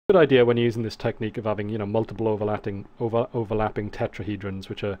Good idea when you're using this technique of having, you know, multiple overlapping tetrahedrons,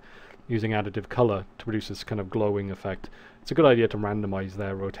 which are using additive color to produce this kind of glowing effect. It's a good idea to randomize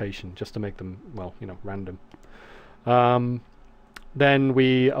their rotation just to make them, well, you know, random. Then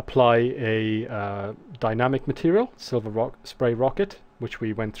we apply a dynamic material, silver spray rocket, which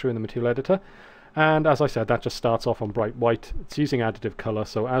we went through in the material editor. And as I said, that just starts off on bright white. It's using additive color,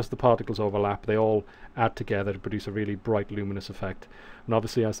 so as the particles overlap, they all add together to produce a really bright luminous effect. And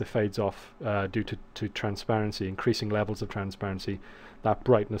obviously as it fades off due to transparency, increasing levels of transparency, that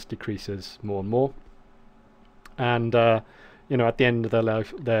brightness decreases more and more. And you know, at the end of their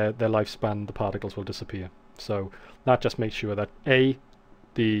lifespan, the particles will disappear. So that just makes sure that A,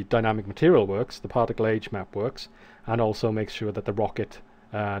 the dynamic material works, the particle age map works, and also makes sure that the rocket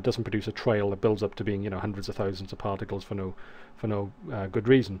doesn't produce a trail that builds up to being, you know, hundreds of thousands of particles for no good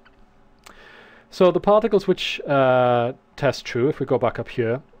reason. So the particles which test true, if we go back up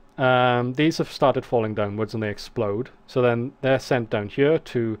here, these have started falling downwards and they explode. So then they're sent down here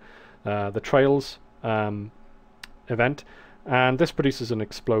to the trails event, and this produces an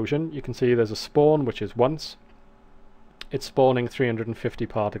explosion. You can see there's a spawn, which is once. It's spawning 350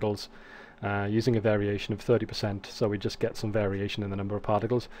 particles using a variation of 30%, so we just get some variation in the number of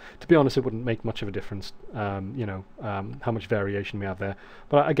particles. To be honest, it wouldn't make much of a difference, you know, how much variation we have there.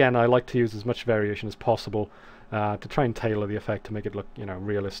 But again, I like to use as much variation as possible to try and tailor the effect to make it look, you know,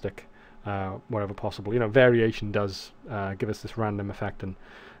 realistic wherever possible. You know, variation does give us this random effect, and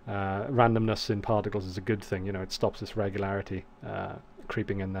randomness in particles is a good thing. You know, it stops this regularity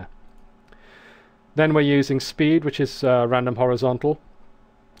creeping in there. Then we're using speed, which is random horizontal.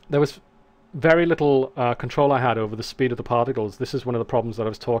 There was very little control I had over the speed of the particles. This is one of the problems that I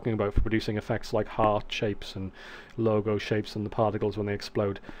was talking about for producing effects like heart shapes and logo shapes in the particles when they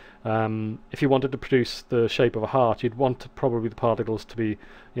explode. If you wanted to produce the shape of a heart, you'd want probably the particles to be,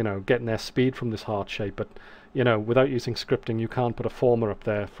 you know, getting their speed from this heart shape. But, you know, without using scripting, you can't put a former up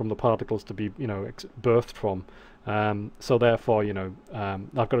there from the particles to be, you know, birthed from. So therefore, you know,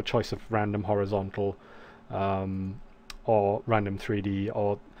 I've got a choice of random horizontal or random 3D,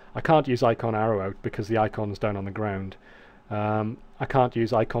 or I can't use icon arrow out because the icon's down on the ground. I can't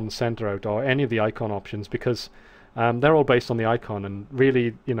use icon center out or any of the icon options because they're all based on the icon, and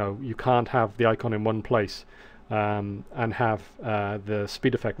really, you know, you can't have the icon in one place and have the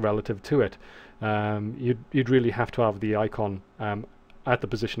speed effect relative to it. You'd really have to have the icon at the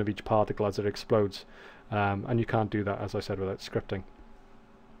position of each particle as it explodes, and you can't do that, as I said, without scripting.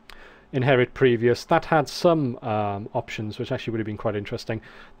 Inherit previous, that had some options which actually would have been quite interesting.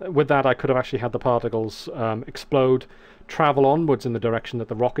 With that, I could have actually had the particles explode, travel onwards in the direction that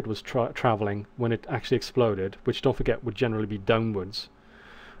the rocket was traveling when it actually exploded, which, don't forget, would generally be downwards.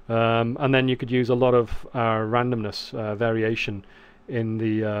 And then you could use a lot of randomness variation in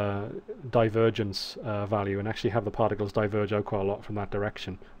the divergence value, and actually have the particles diverge out quite a lot from that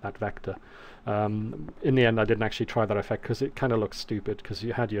direction, that vector. In the end, I didn't actually try that effect because it kind of looks stupid, because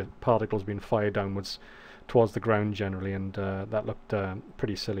you had your particles being fired downwards towards the ground generally, and that looked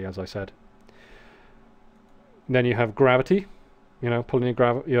pretty silly, as I said. And then you have gravity, you know, pulling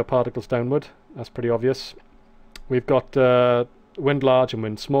your particles downward. That's pretty obvious. We've got wind large and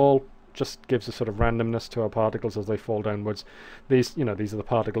wind small. Just gives a sort of randomness to our particles as they fall downwards. These, you know, these are the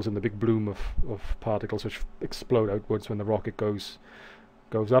particles in the big bloom of particles which explode outwards when the rocket goes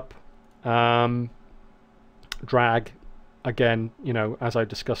up. Drag, again, you know, as I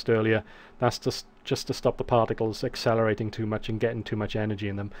discussed earlier, that's just to stop the particles accelerating too much and getting too much energy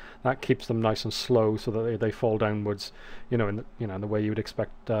in them. That keeps them nice and slow so that they fall downwards, you know, in the way you would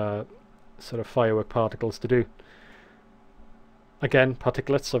expect sort of firework particles to do. Again,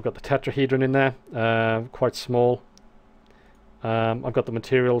 particulates, I've got the tetrahedron in there, quite small. I've got the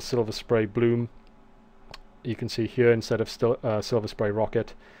material silver spray bloom. You can see here, instead of silver spray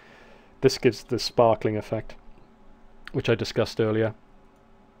rocket, this gives the sparkling effect, which I discussed earlier.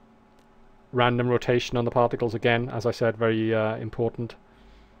 Random rotation on the particles, again, as I said, very important.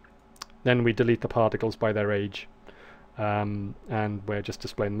 Then we delete the particles by their age, and we're just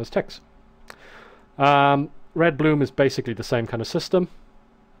displaying them as ticks. Red bloom is basically the same kind of system.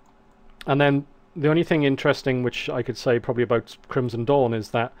 And then the only thing interesting which I could say probably about Crimson Dawn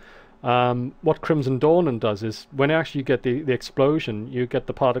is that what Crimson Dawn does is when actually you get the explosion, you get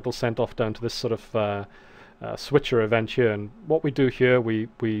the particles sent off down to this sort of switcher event here. And what we do here, we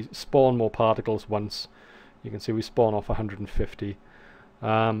spawn more particles once. You can see we spawn off 150.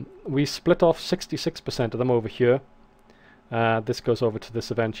 We split off 66% of them over here. This goes over to this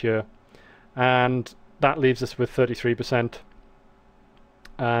event here. And that leaves us with 33%,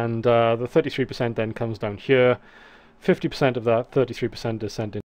 and the 33% then comes down here. 50% of that 33% is sent in